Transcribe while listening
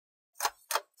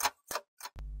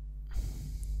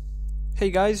Hey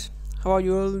guys, how are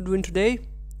you all doing today?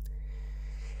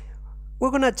 We're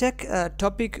gonna check a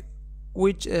topic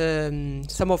which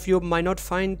some of you might not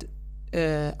find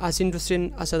as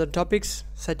interesting as other topics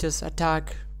such as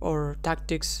attack or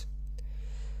tactics,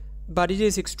 but it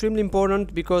is extremely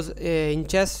important because in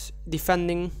chess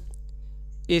defending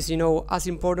is as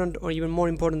important or even more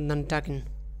important than attacking,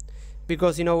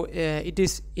 because it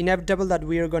is inevitable that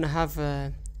we are gonna have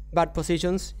bad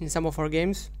positions in some of our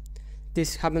games.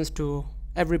 This happens to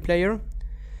every player,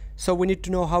 so we need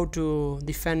to know how to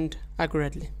defend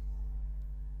accurately.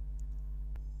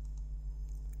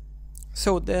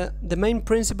 So the main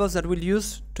principles that we'll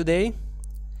use today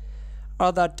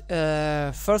are that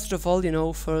first of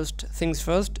all, first things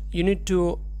first, you need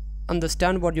to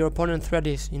understand what your opponent's threat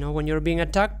is. When you're being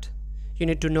attacked, you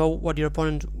need to know what your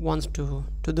opponent wants to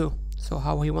do, so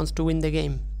how he wants to win the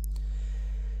game.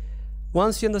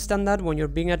 Once you understand that, when you're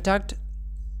being attacked,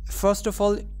 first of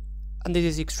all, and this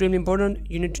is extremely important,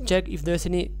 you need to check if there's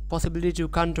any possibility to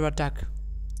counter-attack.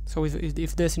 So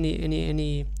if there's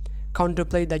any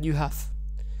counterplay that you have.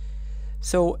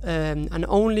 So and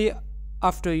only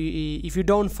after if you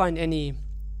don't find any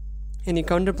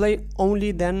counterplay,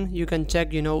 only then you can check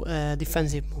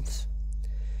defensive moves.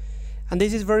 And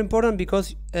this is very important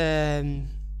because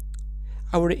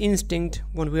our instinct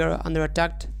when we are under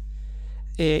attack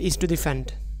is to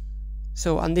defend.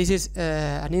 So, and this is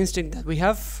an instinct that we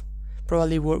have.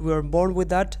 Probably we were born with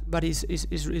that, but is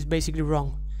basically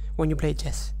wrong when you play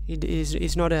chess.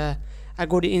 It's not a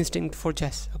good instinct for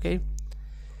chess. Okay.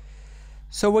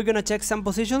 So we're gonna check some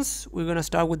positions. We're gonna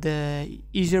start with the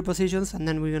easier positions, and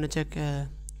then we're gonna check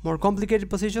more complicated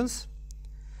positions.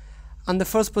 And the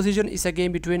first position is a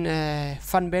game between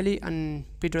Fanbeli and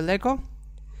Peter Leko.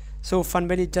 So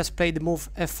Fanbeli just played the move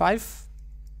f5.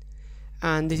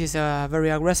 And this is a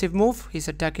very aggressive move. He's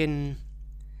attacking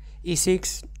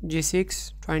e6,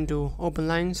 g6, trying to open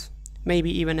lines.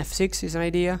 Maybe even f6 is an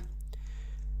idea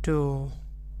to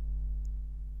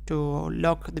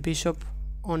lock the bishop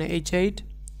on h8.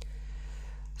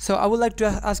 So I would like to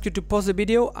ask you to pause the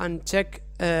video and check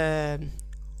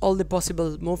all the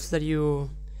possible moves that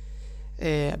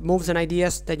moves and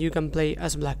ideas that you can play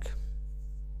as black.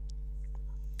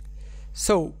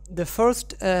 So the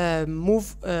first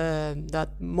move that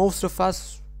most of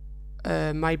us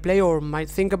might play or might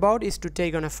think about is to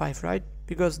take on f5, right?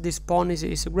 Because this pawn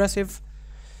is aggressive,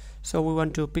 so we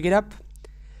want to pick it up.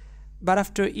 But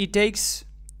after e takes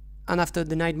and after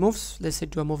the knight moves, let's say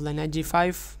to a move like knight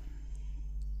g5,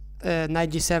 knight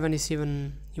g7 is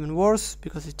even worse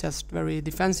because it's just very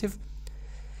defensive.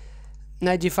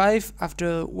 Knight g5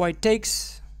 after white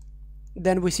takes,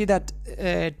 then we see that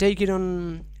taking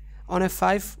on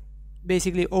f5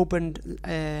 basically opened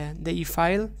the e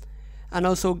file and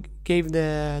also gave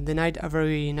the knight a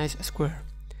very nice square.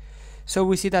 So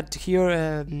we see that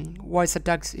here white's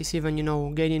attacks is even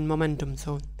gaining momentum,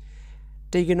 so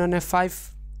taking on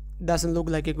f5 doesn't look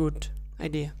like a good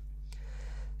idea.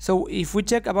 So if we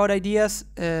check about ideas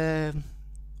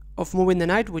of moving the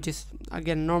knight, which is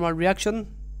again normal reaction,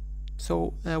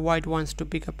 so white wants to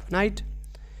pick up knight.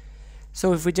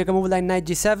 So if we check a move like knight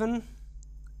g7,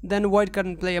 then white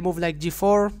can play a move like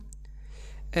g4,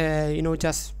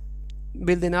 just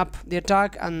building up the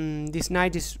attack, and this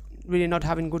knight is really not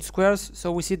having good squares,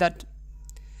 so we see that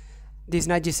this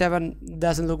knight g7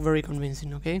 doesn't look very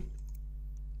convincing. Okay.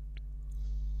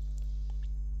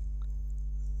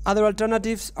 Other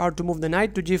alternatives are to move the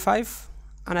knight to g5,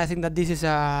 and I think that this is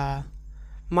a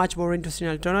much more interesting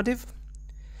alternative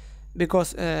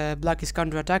because black is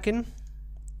counter-attacking.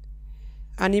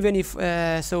 And even if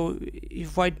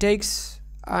if white takes,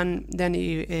 and then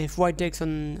if white takes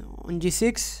on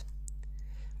g6,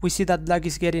 we see that black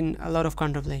is getting a lot of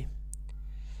counterplay.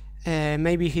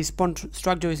 Maybe his pawn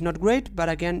structure is not great, but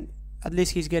again, at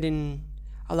least he's getting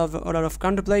a lot of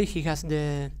counterplay. He has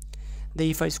the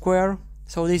e5 square,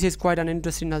 so this is quite an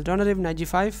interesting alternative, knight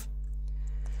g5.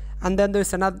 And then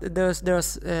there's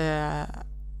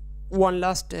one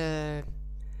last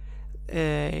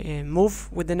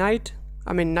move with the knight.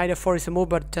 I mean, knight f4 is a move,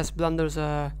 but just blunders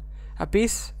a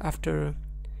piece after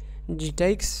g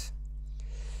takes.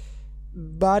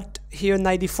 But here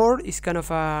knight d4 is kind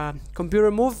of a computer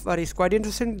move, but it's quite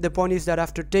interesting. The point is that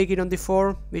after taking on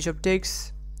d4, bishop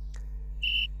takes,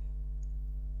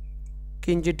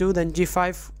 king g2, then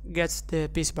g5 gets the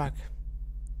piece back.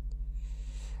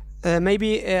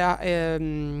 Maybe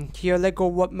here Leko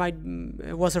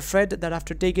was afraid that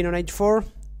after taking on h4,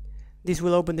 this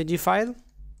will open the g file.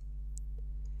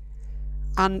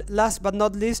 And last but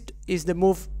not least is the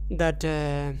move that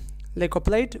Leko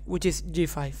played, which is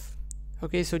g5.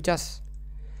 Okay, so just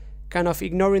kind of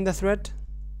ignoring the threat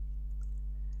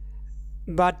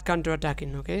but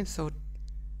counter-attacking. Okay, so,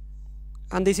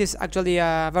 and this is actually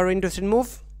a very interesting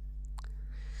move.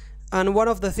 And one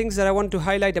of the things that I want to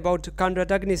highlight about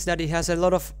counter-attacking is that it has a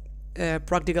lot of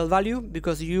practical value,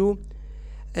 because you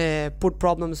put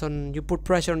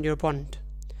pressure on your opponent,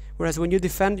 whereas when you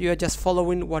defend, you are just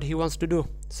following what he wants to do.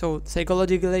 So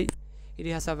psychologically it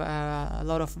has a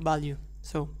lot of value.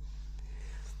 So,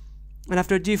 and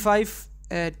after g5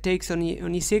 takes on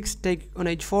e6, take on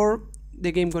h4,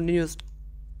 the game continues.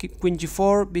 Queen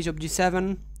g4, bishop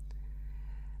g7,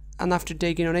 and after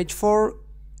taking on h4,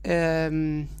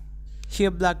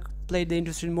 here black played the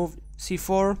interesting move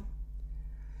c4,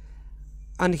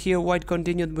 and here white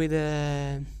continued with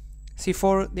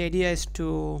c4. The idea is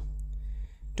to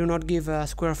not give a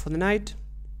square for the knight.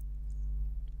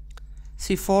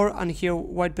 c4, and here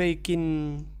white played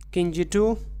king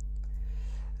g2.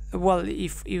 Well,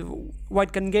 if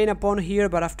white can gain a pawn here,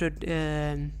 but after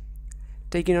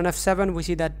taking on f7, we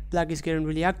see that black is getting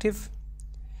really active.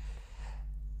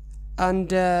 And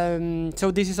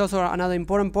so this is also another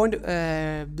important point.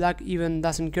 Black even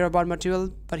doesn't care about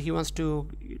material, but he wants to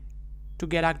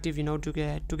get active, you know, to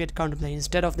get counterplay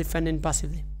instead of defending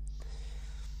passively.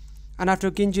 And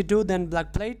after king g2, then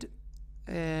black played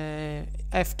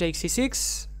f takes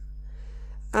c6,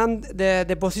 and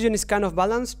the position is kind of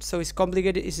balanced. So it's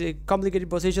complicated. It's a complicated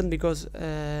position because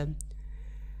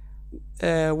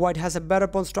white has a better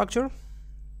pawn structure,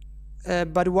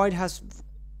 but white has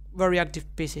very active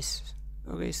pieces.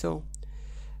 Okay, so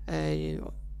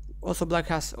also black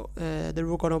has the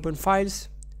rook on open files,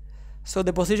 so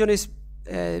the position is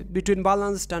between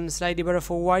balanced and slightly better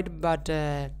for white, but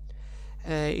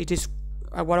it is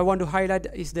what I want to highlight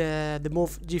is the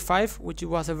move g5, which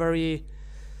was a very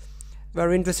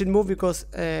interesting move, because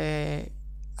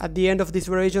at the end of this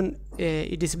variation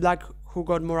it is black who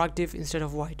got more active instead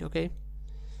of white. Okay,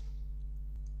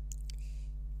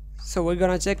 so we're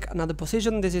gonna check another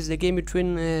position. This is the game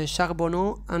between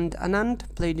Charbonneau and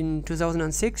Anand, played in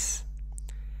 2006.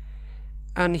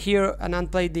 And here Anand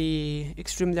played the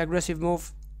extremely aggressive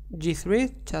move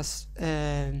g3.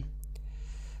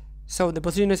 So the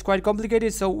position is quite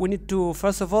complicated. So we need to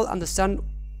first of all understand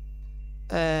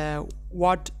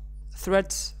what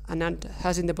threats Anand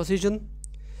has in the position.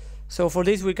 So for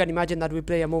this, we can imagine that we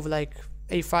play a move like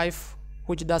a5,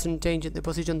 which doesn't change the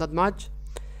position that much.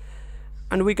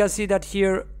 And we can see that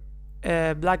here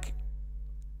black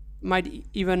might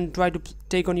even try to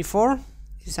take on e4.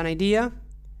 It's an idea,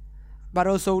 but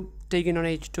also taking on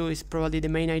h2 is probably the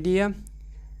main idea.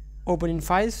 Opening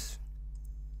files,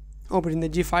 opening the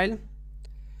g file.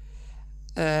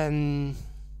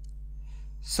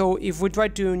 So if we try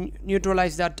to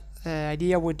neutralize that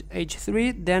idea with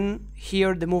h3, then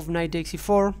here the move knight takes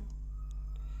e4,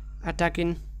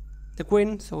 attacking the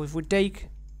queen. So if we take,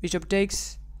 bishop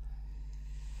takes,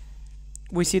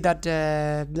 we see that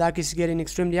black is getting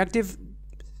extremely active,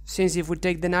 since if we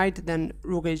take the knight, then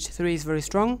rook h3 is very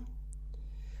strong.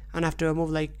 And after a move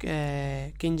like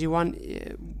king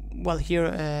g1, well,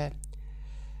 here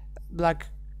black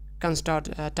can start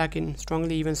attacking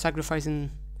strongly, even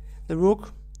sacrificing the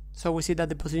rook. So we see that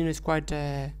the position is quite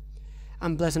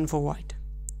unpleasant for white.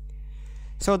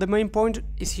 So the main point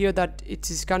is here that it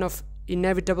is kind of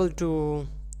inevitable to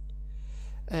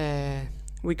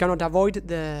we cannot avoid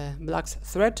the black's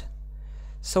threat.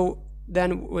 So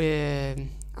then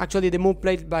actually the move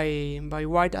played by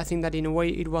white, I think that in a way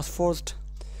it was forced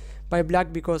by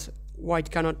black, because white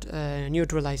cannot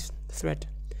neutralize the threat.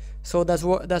 So that's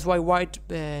why white,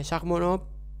 Charbonneau,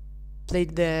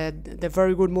 played the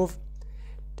very good move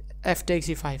f takes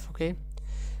e5. Okay,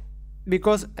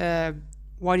 because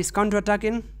white is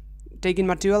counter-attacking, taking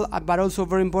material, but also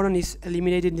very important is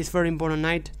eliminating this very important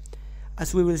knight,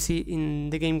 as we will see in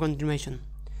the game continuation.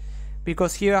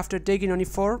 Because here after taking on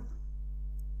e4,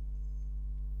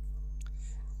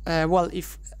 well,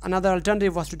 if another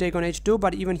alternative was to take on h2,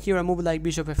 but even here a move like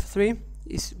bishop f3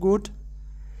 is good.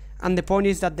 And the point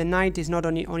is that the knight is not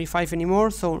on e5 anymore,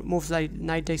 so moves like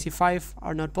knight takes e5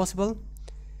 are not possible.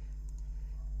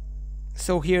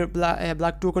 So here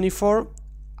black took on e4,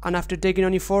 and after taking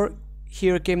on e4,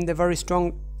 here came the very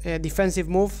strong defensive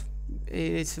move.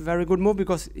 It's a very good move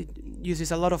because it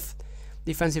uses a lot of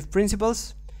defensive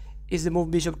principles. Is the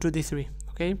move bishop to d3.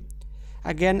 Okay,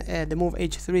 again the move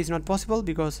h3 is not possible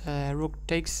because rook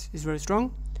takes is very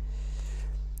strong.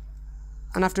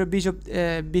 And after bishop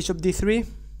d3,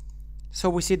 so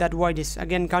we see that white is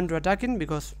again counter-attacking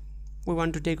because we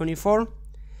want to take on e4,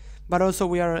 but also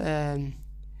we are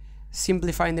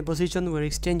simplifying the position. We're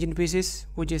exchanging pieces,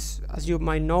 which is, as you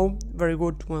might know, very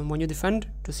good when you defend,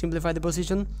 to simplify the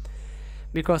position,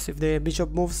 because if the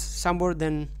bishop moves somewhere,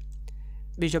 then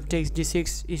bishop takes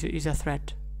g6 is a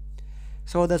threat.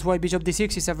 So that's why bishop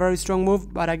d6 is a very strong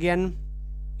move, but again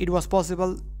it was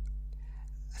possible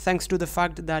thanks to the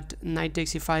fact that knight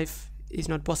takes e5 is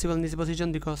not possible in this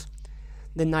position because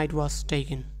the knight was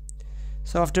taken.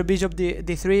 So after bishop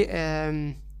d3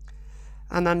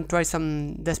 and then try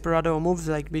some desperado moves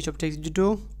like bishop takes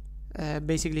g2,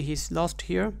 basically he's lost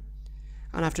here,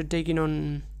 and after taking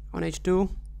on h2,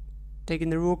 taking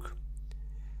the rook,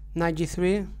 knight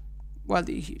g3, well,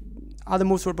 other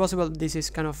moves were possible. This is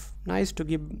kind of nice to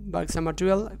give back some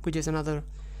material, which is another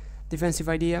defensive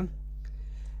idea.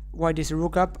 White is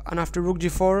rook up, and after rook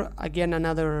g4, again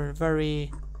another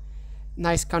very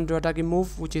nice counter-attacking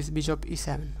move, which is bishop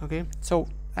e7. Okay, so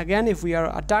again, if we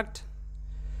are attacked,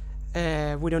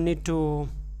 we don't need to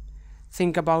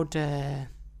think about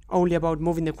only about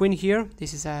moving the queen here.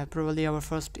 This is probably our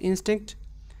first instinct,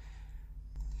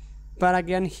 but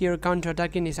again here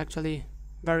counter-attacking is actually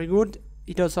very good.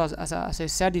 It also, as I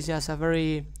said, it has a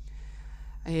very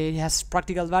it has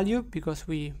practical value because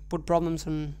we put problems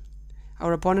on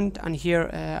our opponent. And here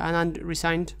Anand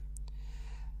resigned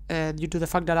due to the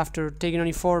fact that after taking on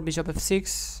e4, bishop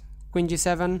f6, queen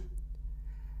g7,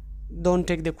 don't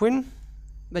take the queen,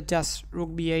 but just rook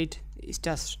b8 is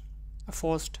just a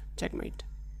forced checkmate.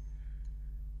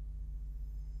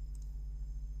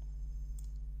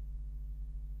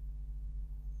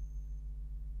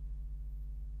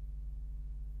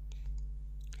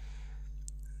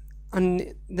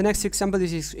 And the next example,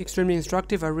 this is extremely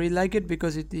instructive. I really like it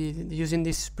because using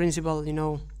this principle, you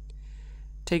know,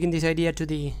 taking this idea to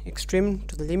the extreme,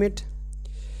 to the limit.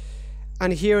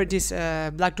 And here it is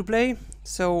black to play.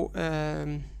 So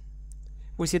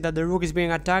we see that the rook is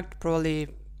being attacked. Probably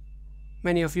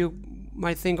many of you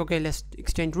might think, okay, let's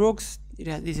exchange rooks.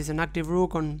 This is an active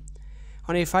rook on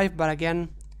a5, but again,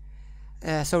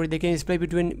 sorry, the game is played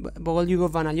between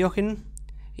Bogolyubov and Alyoshin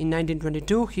in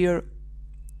 1922. Here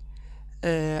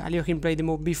Alyoshin played the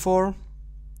move b4,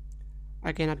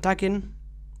 again attacking,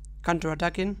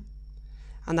 counter-attacking,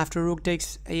 and after rook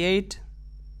takes a8,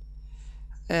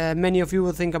 many of you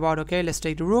will think about, okay, let's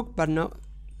take the rook, but no,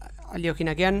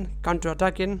 Alyoshin again,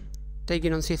 counter-attacking,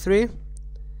 taking on c3,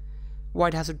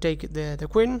 white has to take the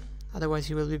queen, otherwise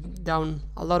he will be down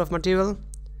a lot of material.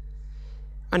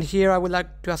 And here I would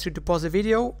like to ask you to pause the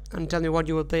video and tell me what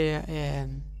you will play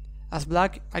as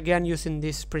black, again using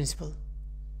this principle.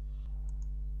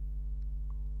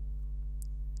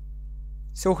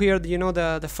 So here, you know,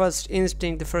 the first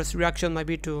instinct, the first reaction might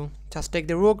be to just take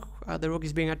the rook. The rook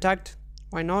is being attacked,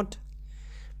 why not?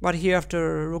 But here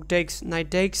after rook takes, knight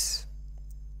takes,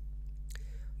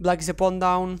 black is a pawn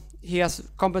down. He has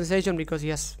compensation because he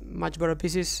has much better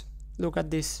pieces. Look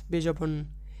at this bishop on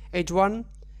h1,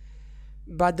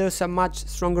 but there's a much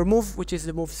stronger move, which is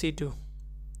the move c2.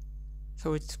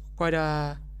 So it's quite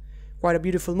a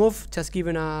beautiful move, just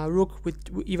given a rook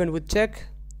even with check.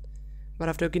 But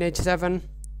after king h7,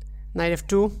 knight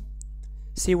f2,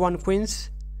 c1 queens,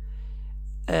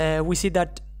 we see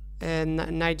that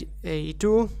knight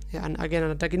e2, and again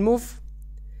an attacking move.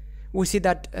 We see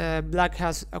that black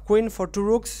has a queen for two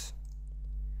rooks,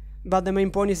 but the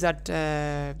main point is that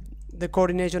the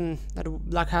coordination that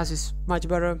black has is much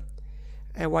better.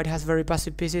 White has very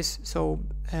passive pieces, so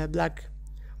black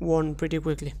won pretty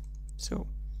quickly. So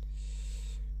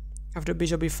after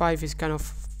bishop e5 is kind of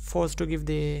forced to give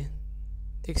the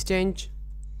exchange,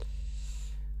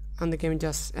 and the game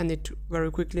just ended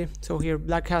very quickly. So here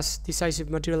black has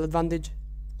decisive material advantage,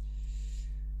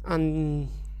 and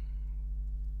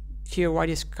here white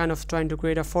is kind of trying to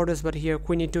create a fortress, but here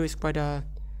queen e2 is quite a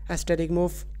aesthetic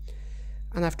move,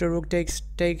 and after rook takes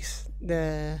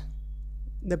the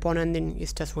pawn ending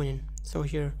is just winning. So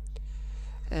here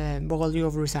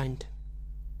Bogolyubov resigned.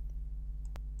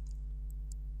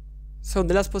 So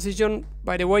the last position,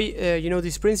 by the way, you know,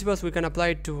 these principles we can apply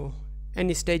it to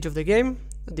any stage of the game.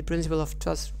 The principle of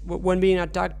just when being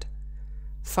attacked,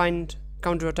 find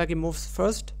counter-attacking moves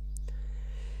first.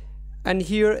 And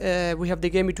here we have the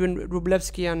game between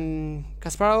Wróblewski and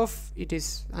Kasparov. It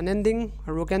is an ending,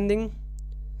 a rook ending.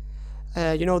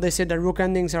 You know, they said that rook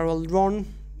endings are all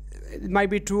drawn. It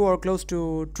might be true or close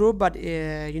to true, but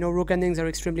you know, rook endings are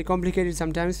extremely complicated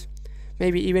sometimes.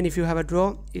 Maybe even if you have a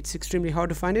draw, it's extremely hard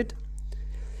to find it.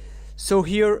 So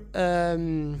here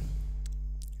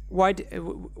white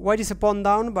is a pawn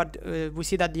down, but we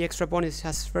see that the extra pawn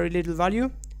has very little value.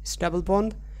 It's double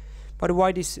pawned, but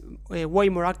white is way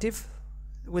more active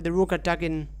with the rook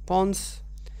attacking pawns.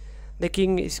 The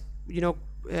king is, you know,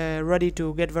 ready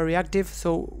to get very active,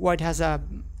 so white has a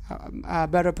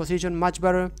better position, much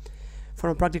better from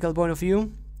a practical point of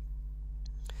view.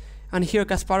 And here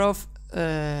Kasparov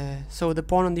so the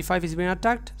pawn on d5 is being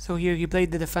attacked, so here he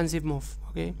played the defensive move,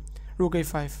 okay, rook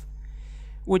a5,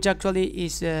 which actually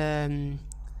is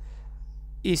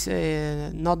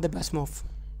not the best move.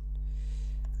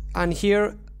 And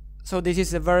here, so this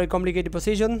is a very complicated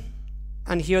position,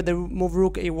 and here the move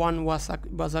rook a1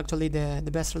 was actually the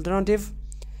best alternative.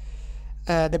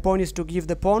 The point is to give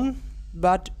the pawn,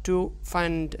 but to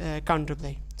find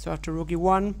counterplay. So after rook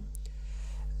e1,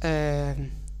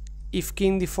 if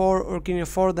king d4 or king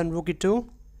f4, then rook e2,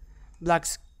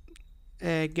 blacks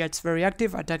gets very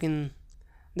active, attacking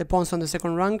the pawns on the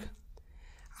second rank.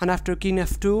 And after king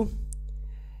f2,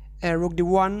 rook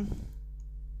d1,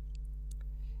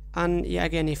 and yeah,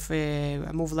 again, if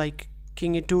a move like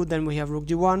king e2, then we have rook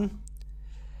g1.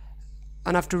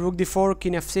 And after rook d4,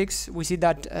 king f6, we see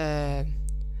that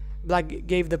black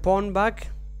gave the pawn back,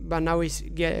 but now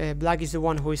black is the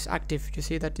one who is active. You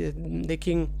see that the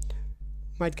king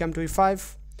might come to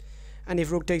e5, and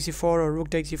if rook takes e4 or rook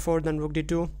takes e4, then rook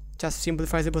d2 just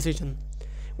simplifies the position.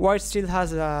 White still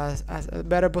has a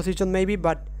better position maybe,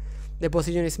 but the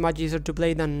position is much easier to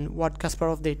play than what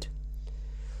Kasparov did.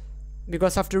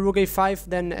 Because after rook a5,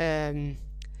 then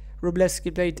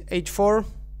Wróblewski played h4,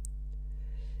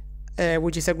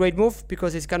 which is a great move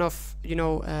because it's kind of, you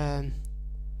know,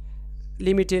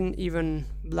 limiting even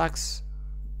black's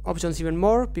options even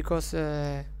more, because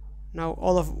now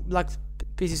all of black's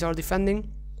pieces are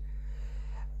defending.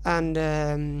 And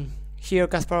here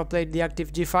Kasparov played the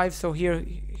active g5, so here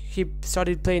he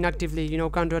started playing actively, you know,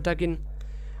 counter-attacking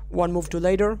one move to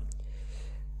later.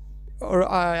 Or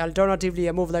alternatively,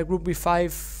 a move like rook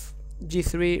b5,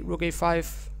 g3, rook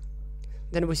a5,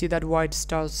 then we see that white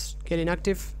starts getting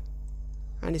active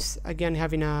and is again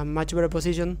having a much better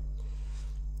position.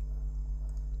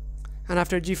 And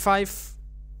after g5,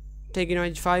 taking on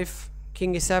h5,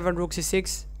 king e7, rook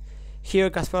c6,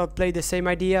 here Kasparov played the same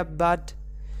idea, but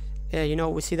you know,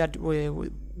 we see that we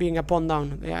being a pawn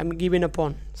down, I'm giving a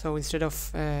pawn, so instead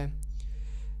of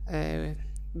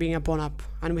being a pawn up,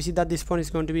 and we see that this pawn is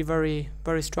going to be very,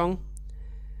 very strong.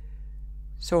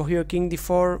 So here king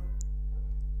d4,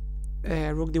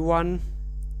 rook d1,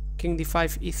 king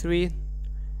d5, e3,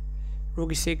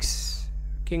 rook e6,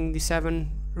 king d7,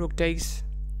 rook takes,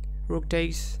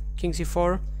 king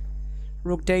c4,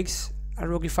 rook takes,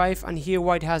 rook e5, and here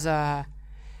white has a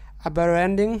better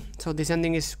ending. So this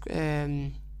ending is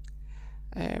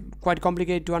quite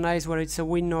complicated to analyze whether it's a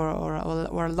win or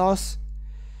a loss.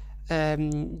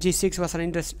 G6 was an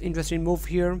interesting move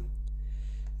here,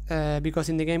 because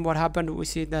in the game what happened, we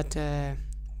see that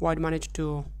white managed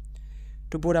to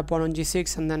put a pawn on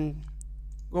g6 and then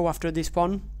go after this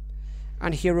pawn,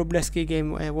 and here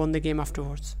Wróblewski won the game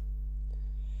afterwards.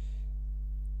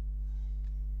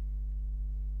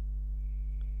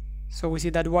 So we see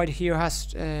that white here has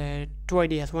two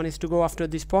ideas. One is to go after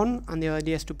this pawn, and the other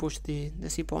idea is to push the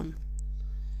c pawn.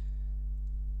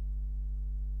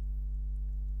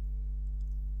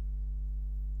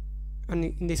 And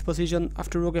in this position,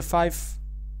 after rook f5,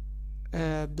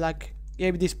 black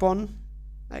gave this pawn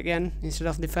again, instead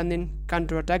of defending,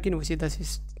 counter-attacking. We see that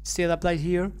it still applies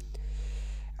here.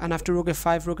 And after rook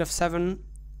f5, rook f7,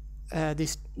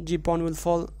 this g pawn will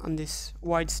fall, and this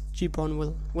white's g pawn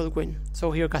will win.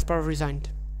 So here Kasparov resigned.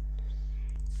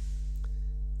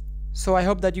 So I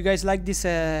hope that you guys like these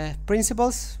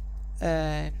principles.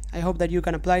 I hope that you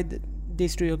can apply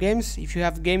these to your games. If you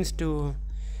have games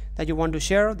that you want to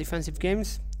share, defensive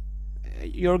games,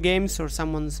 your games or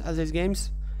someone else's games,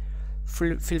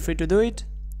 feel free to do it.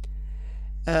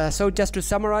 So just to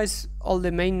summarize all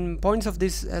the main points of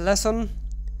this lesson,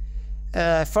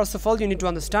 first of all, you need to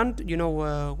understand, you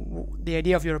know, the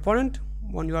idea of your opponent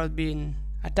when you are being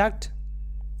attacked.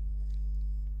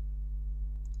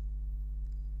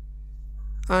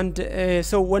 And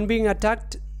so when being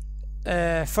attacked,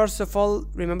 first of all,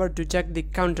 remember to check the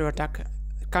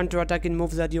counter-attacking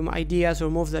moves that ideas or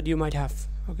moves that you might have.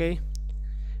 Okay,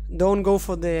 don't go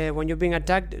for when you're being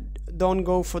attacked, don't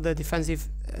go for the defensive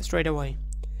straight away.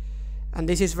 And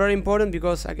this is very important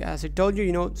because, as I told you,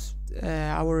 you know,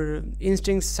 our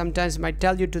instincts sometimes might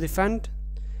tell you to defend,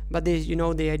 but you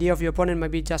know, the idea of your opponent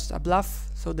might be just a bluff,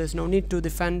 so there's no need to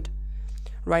defend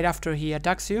right after he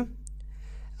attacks you.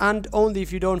 And only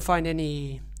if you don't find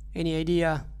any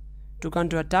idea to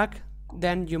counter-attack,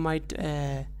 then you might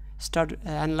start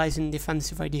analyzing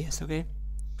defensive ideas. Okay,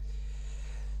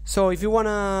 so if you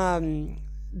wanna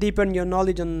deepen your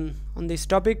knowledge on this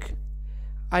topic,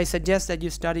 I suggest that you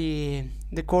study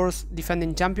the course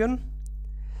Defending Champion.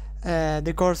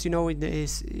 The course, you know,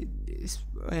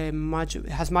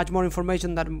 has much more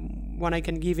information than one I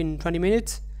can give in 20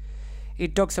 minutes.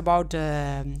 It talks about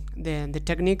the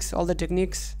techniques, all the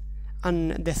techniques,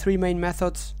 and the three main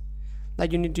methods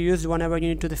that you need to use whenever you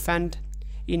need to defend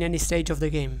in any stage of the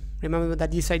game. Remember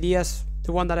that these ideas,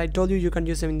 the one that I told you, you can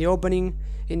use them in the opening,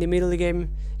 in the middle of the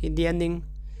game, in the ending.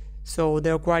 So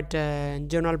they're quite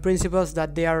general principles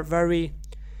that they are very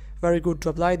good to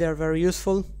apply. They're very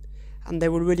useful, and they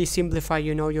will really simplify,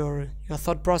 you know, your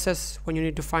thought process when you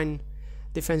need to find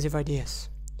defensive ideas.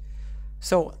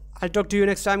 So I'll talk to you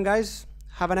next time, guys.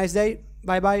 Have a nice day.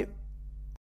 Bye bye.